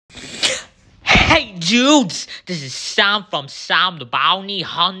Hey dudes, this is Sam from Sam the Bounty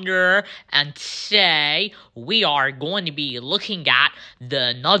Hunter, and today we are going to be looking at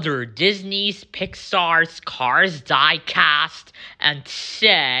another Disney's Pixar's Cars Diecast, and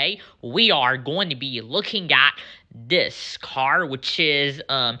today we are going to be looking at this car, which is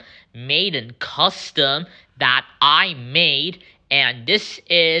made in custom that I made, and this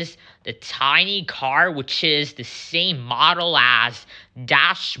is the tiny car, which is the same model as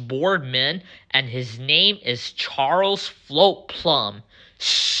boardman, and his name is Charles Floatplum.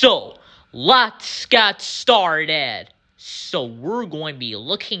 So, let's get started. So, we're going to be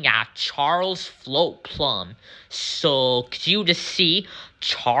looking at Charles Floatplum. So, could you just see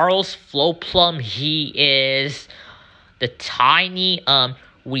Charles Floatplum? He is the tiny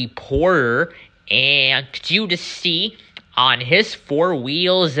reporter, and could you just see on his four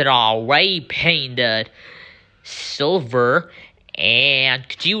wheels that are already painted silver, and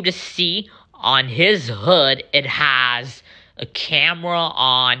could you just see on his hood it has a camera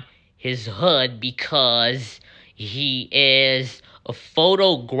on his hood because he is a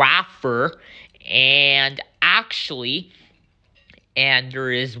photographer. And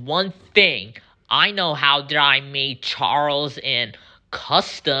there is one thing I know how that I made Charles in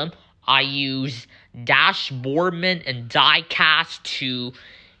custom. I use boardman and Diecast to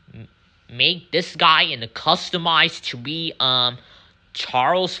make this guy and customized to be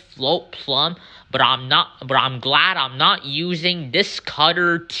Charles Floatplum, but I'm glad I'm not using this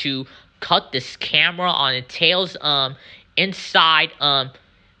cutter to cut this camera on the tails inside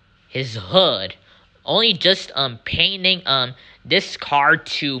his hood. Only just painting this car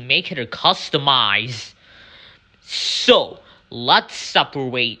to make it a customize. So let's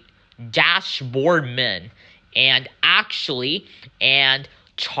separate boardman and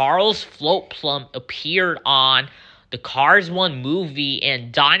Charles Floatplum appeared on the Cars 1 movie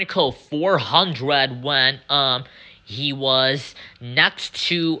in Dinoco 400 when he was next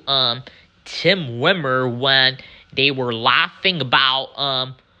to Tim Wimmer when they were laughing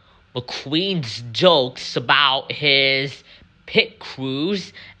about McQueen's jokes about his pit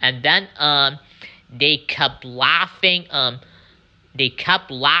crews, and then they kept laughing at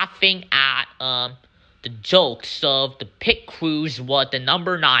the jokes of the pit crews, what the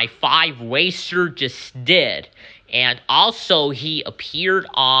number 95 racer just did. And also he appeared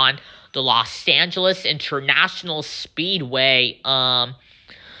on the Los Angeles International Speedway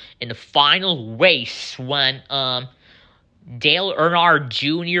in the final race when Dale Earnhardt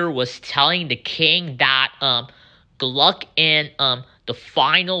Jr. was telling the king that good luck in the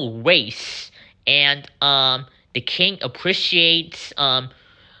final race, and the king appreciates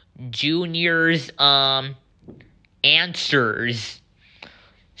Junior's answers.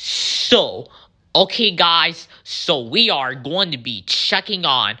 So, okay guys, so we are going to be checking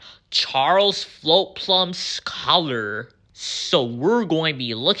on Charles Floatplum's color. So we're going to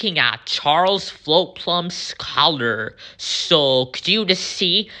be looking at Charles Floatplum's color. So could you just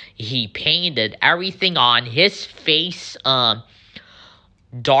see he painted everything on his face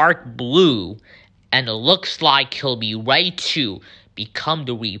dark blue, and it looks like he'll be ready to become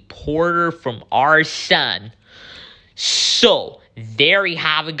the reporter from Arsene. So there you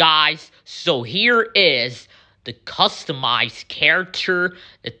have it, guys. So here is the customized character,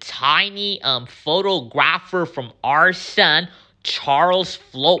 the tiny photographer from Arsene, Charles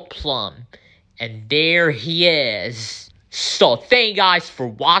Floatplum. And there he is. So thank you guys for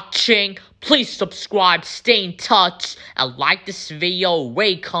watching. Please subscribe, stay in touch, and like this video,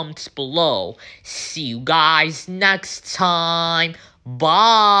 rate comments below. See you guys next time. Bye.